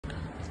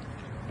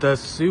The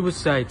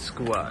Suicide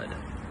Squad.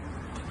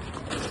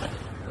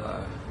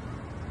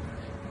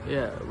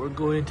 Yeah, we're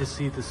going to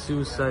see the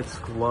Suicide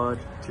Squad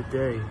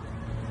today.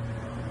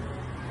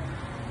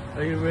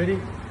 Are you ready?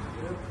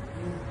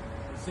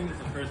 I think it's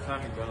the first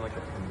time you've gone to like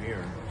a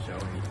premiere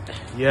showing.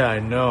 Yeah, I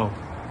know.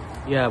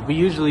 Yeah, we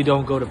usually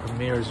don't go to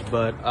premieres,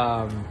 but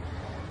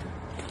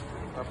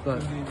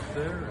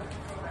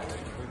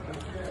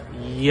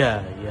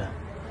yeah.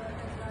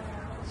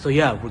 So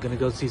yeah, we're gonna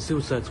go see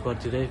Suicide Squad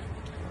today.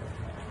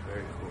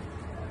 Very cool.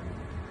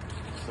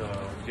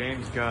 So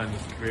James Gunn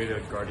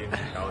created Guardians of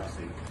the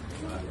Galaxy.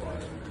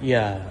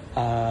 Yeah.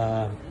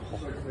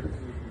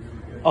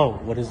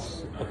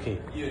 Okay.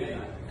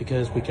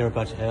 Because we care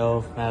about your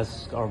health,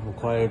 masks are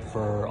required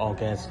for all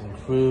guests and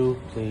crew.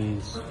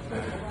 Please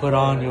put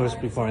on yours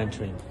before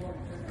entering.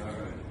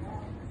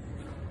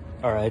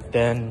 All right,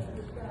 then.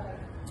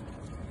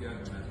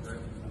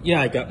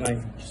 Yeah, I got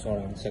mine. Just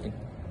hold on a second.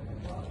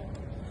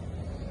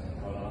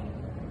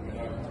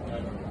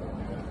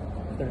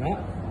 They're not?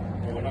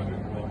 No, we're not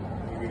going to.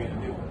 What are we going to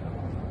do?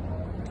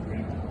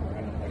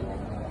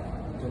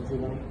 I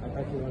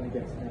thought you wanted to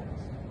get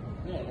snacks.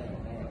 No.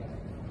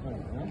 Oh, no?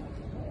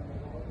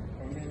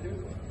 What are we going to do?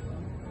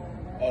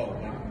 Oh,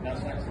 now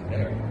snacks are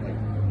there.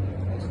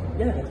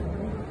 Yeah, that's fine.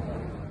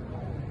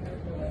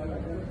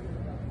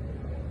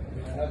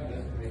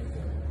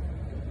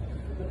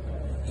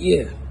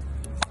 Yeah.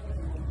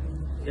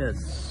 Yes,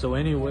 so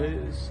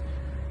anyways,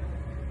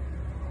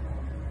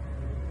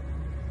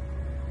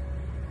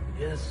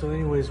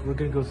 we're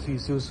gonna go see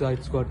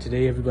Suicide Squad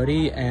today,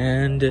 everybody.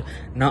 And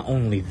not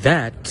only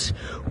that,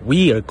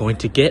 we are going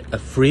to get a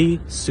free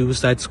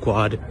Suicide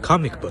Squad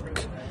comic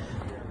book.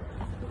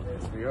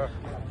 Yes, we are.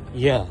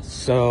 Yeah,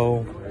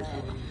 so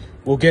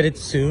we'll get it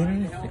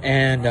soon.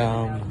 And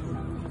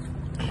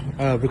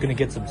we're gonna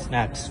get some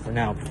snacks for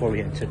now before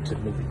we enter to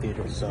the movie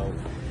theater. So,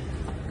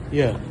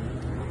 yeah.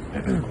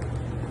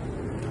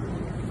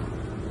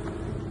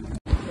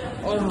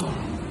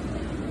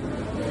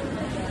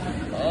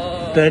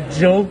 The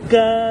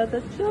Joker!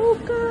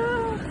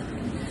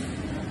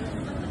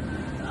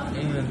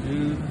 Damn,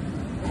 dude.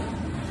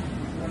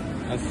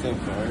 That's so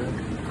far.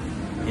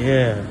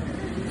 Yeah.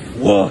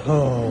 Whoa!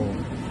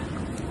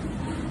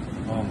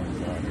 Oh my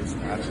god, this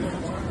actually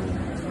looks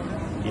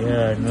cool.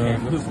 Yeah, I know.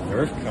 Damn, who's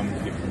Earth coming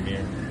to the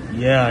premiere?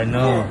 Yeah, I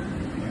know.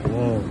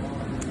 Whoa.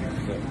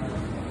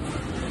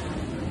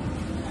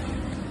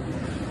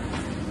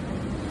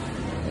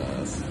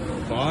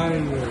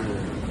 Fire.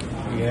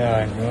 Yeah,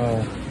 I know.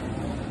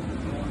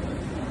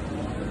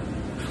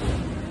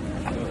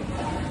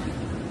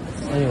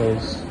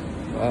 Anyways,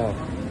 wow.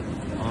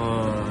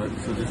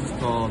 So this is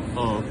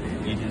called,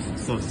 Ages.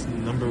 So it's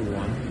number 1.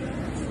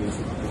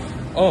 Exclusive.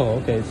 Oh,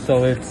 okay.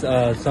 So it's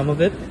some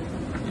of it?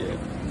 Yeah,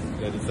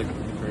 it's like the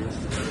first.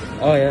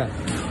 Oh, yeah.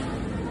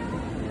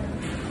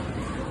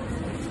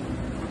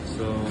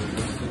 So,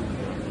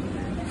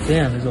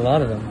 Damn, there's a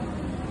lot of them.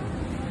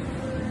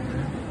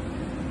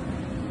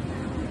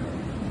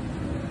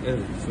 yeah,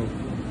 it's so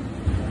cool.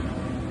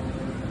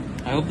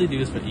 I hope they do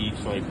this for each,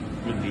 like,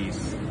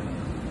 release.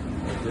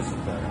 Like, this is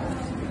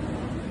badass.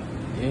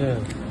 Yeah.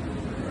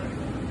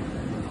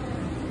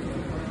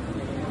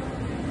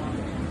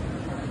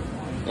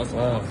 That's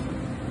Wow. awesome.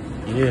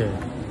 Yeah.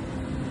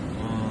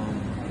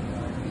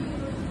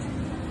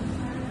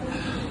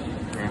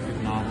 Graphic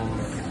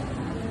novels.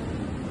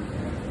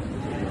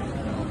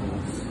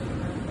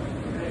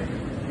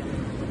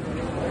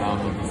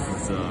 This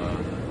is,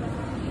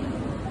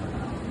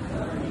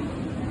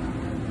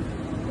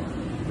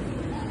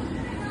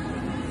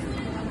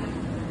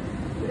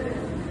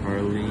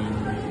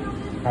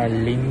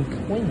 Harleen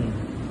Quinn.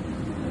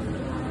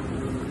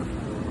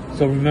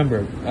 So remember,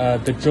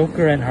 the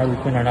Joker and Harley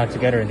Quinn are not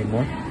together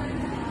anymore.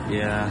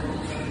 Yeah.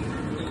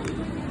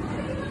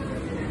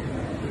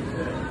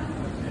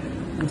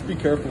 Let's be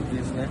careful with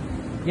these, man.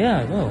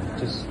 Yeah, I will.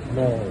 Just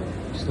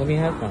let me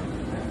have one.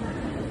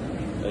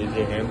 Is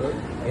your hand up?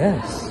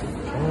 Yes.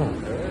 Oh.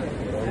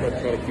 I'm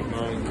gonna try to keep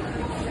mine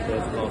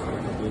as possible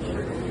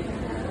position.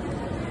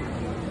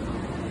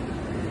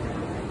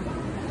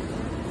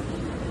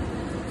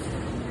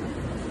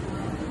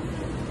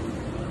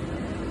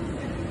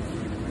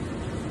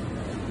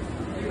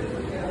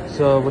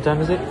 So what time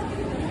is it?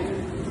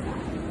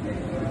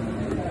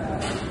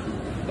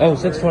 Oh,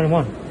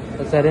 6:21.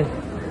 What's that in?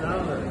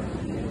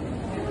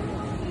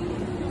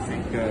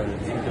 Think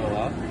go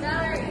up?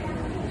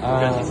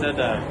 Because he said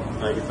that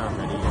like it's not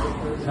ready yet.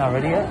 It's not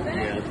ready yet?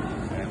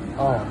 Yeah.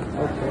 Oh,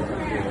 okay.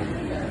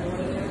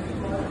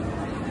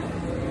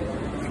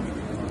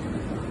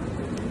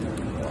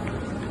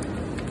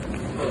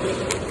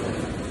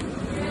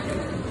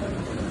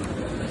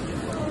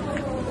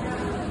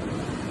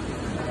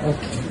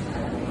 Okay.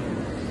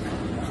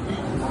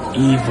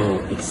 Evil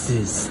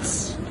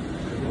exists.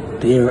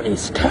 There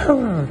is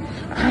terror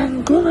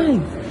and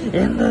good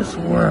in this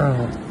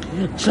world,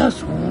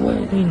 just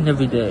waiting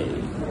every day.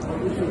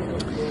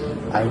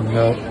 I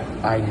know it.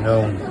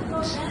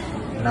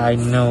 And I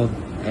know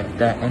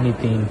that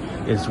anything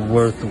is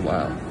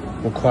worthwhile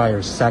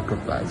requires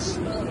sacrifice.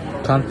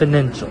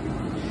 Confidential.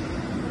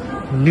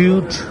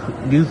 New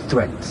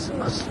threats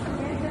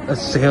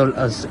assail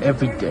us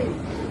every day,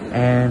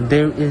 and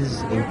there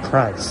is a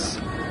price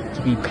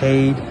to be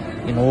paid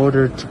in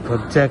order to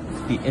protect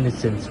the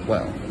innocents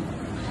well.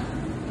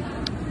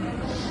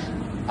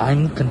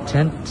 I'm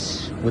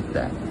content with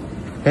that.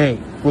 Hey,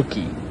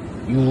 rookie,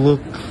 you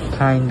look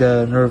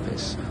kinda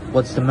nervous.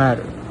 What's the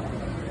matter?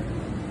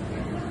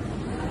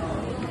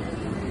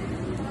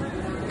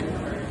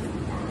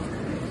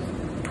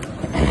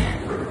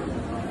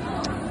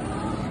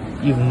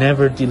 You've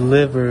never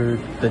delivered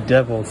the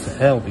devil to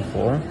hell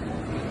before.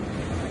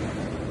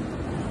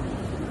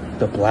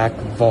 The Black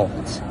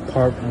Vault,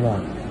 Part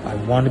 1. I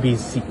want to be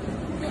seated.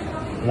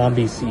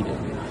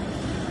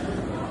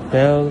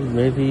 Belle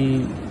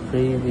Reve,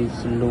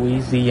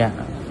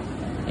 Louisiana.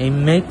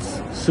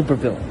 Inmates,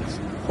 supervillains.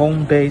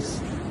 Home base,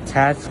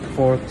 Task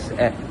Force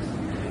X.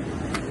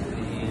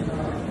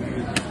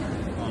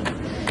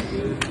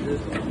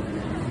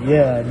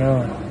 Yeah, I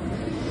know.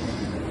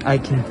 I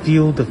can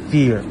feel the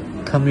fear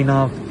coming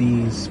off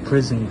these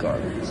prison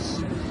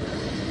guards.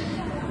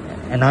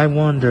 And I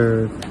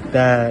wonder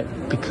that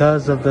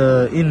because of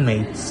the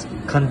inmates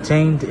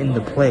contained in the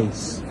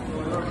place,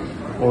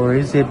 or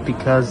is it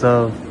because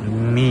of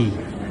me?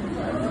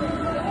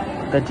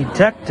 The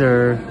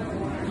detector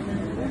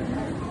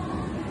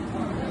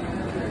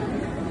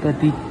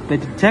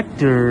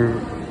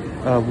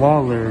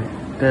Waller,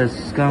 the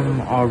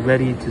scum are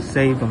ready to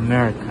save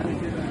America.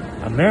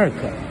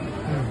 America?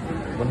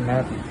 What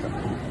happened?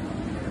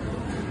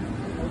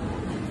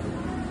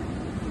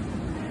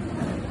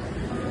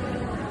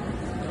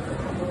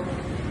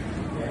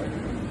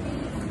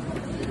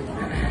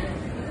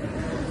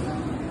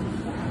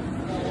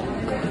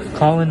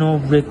 Colonel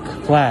Rick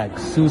Flagg,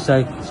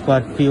 Suicide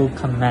Squad Field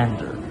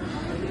Commander.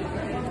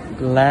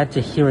 Glad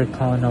to hear it,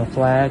 Colonel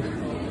Flagg.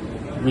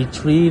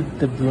 Retrieve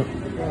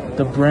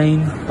the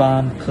brain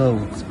bomb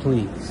codes,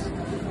 please.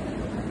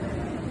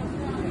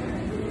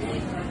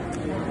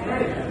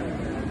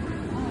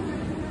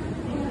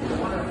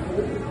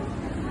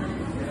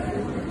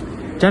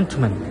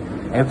 Gentlemen,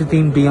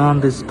 everything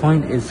beyond this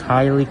point is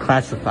highly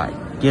classified.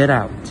 Get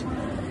out.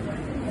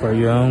 For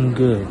your own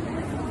good.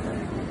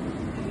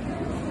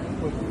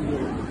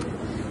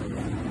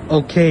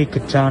 Okay,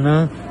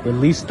 Katana,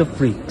 release the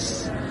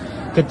freaks.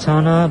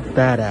 Katana,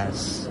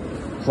 badass.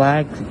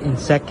 Flag in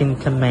second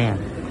command.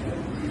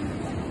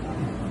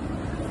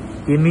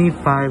 Give me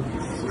 5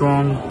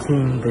 strong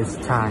team this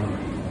time.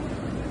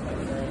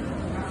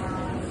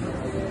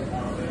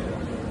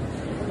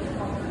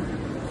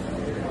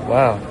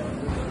 Wow.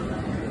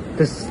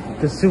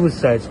 The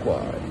Suicide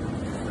Squad.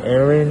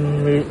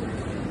 Aaron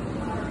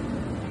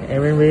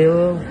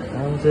Real,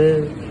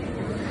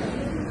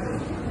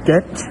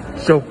 get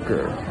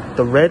Joker.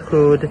 The Red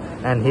Hood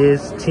and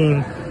his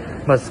team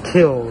must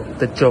kill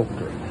the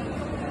Joker.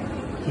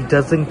 He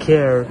doesn't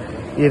care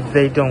if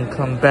they don't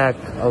come back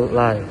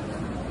alive.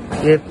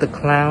 If the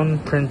Clown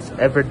Prince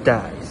ever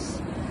dies.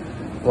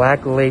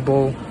 Black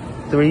Label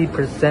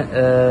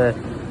 3%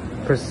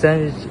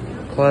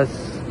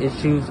 plus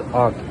issues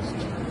August.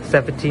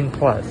 17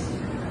 plus.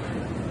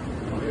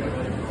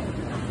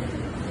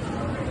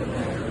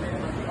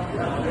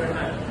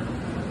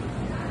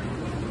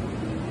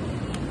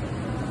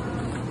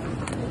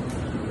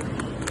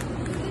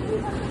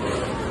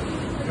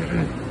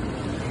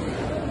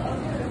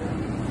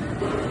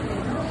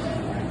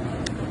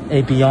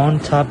 A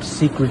beyond top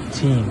secret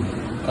team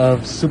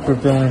of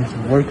supervillains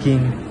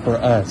working for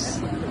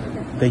us,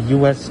 the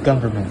U.S.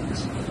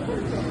 government.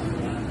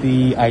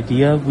 The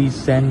idea we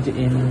send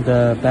in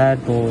the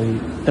bad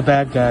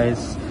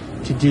guys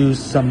to do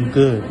some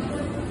good.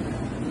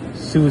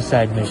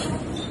 Suicide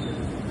missions.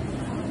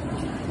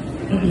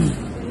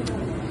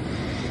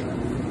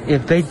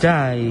 If they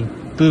die,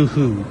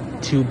 boo-hoo,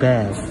 too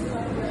bad.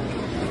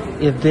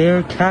 If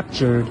they're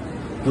captured,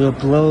 we'll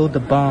blow the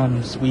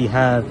bombs we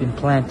have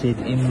implanted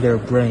in their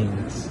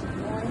brains.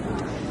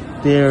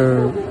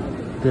 They're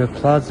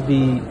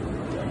plausibly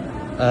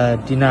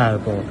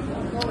deniable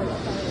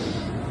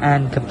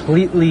and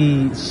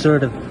completely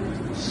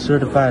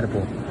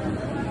certifiable.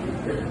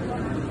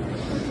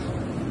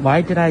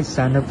 Why did I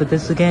sign up for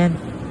this again?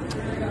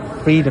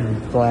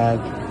 Freedom flag.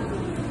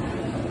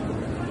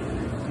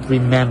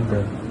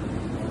 Remember.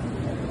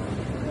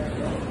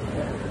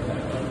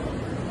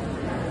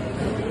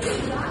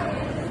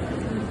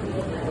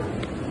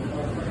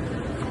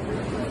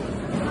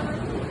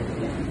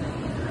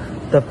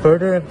 The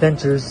further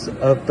adventures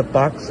of the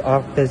box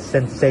office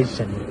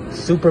sensation,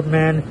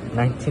 Superman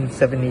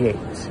 1978.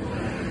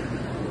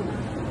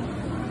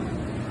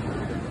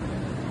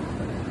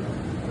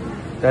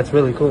 That's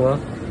really cool, huh?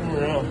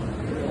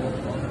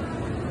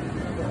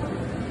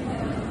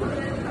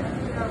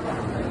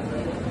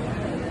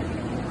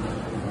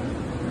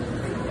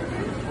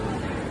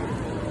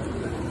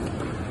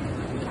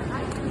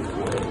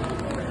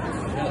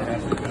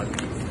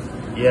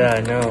 Yeah,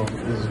 I know.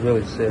 This is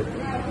really sick.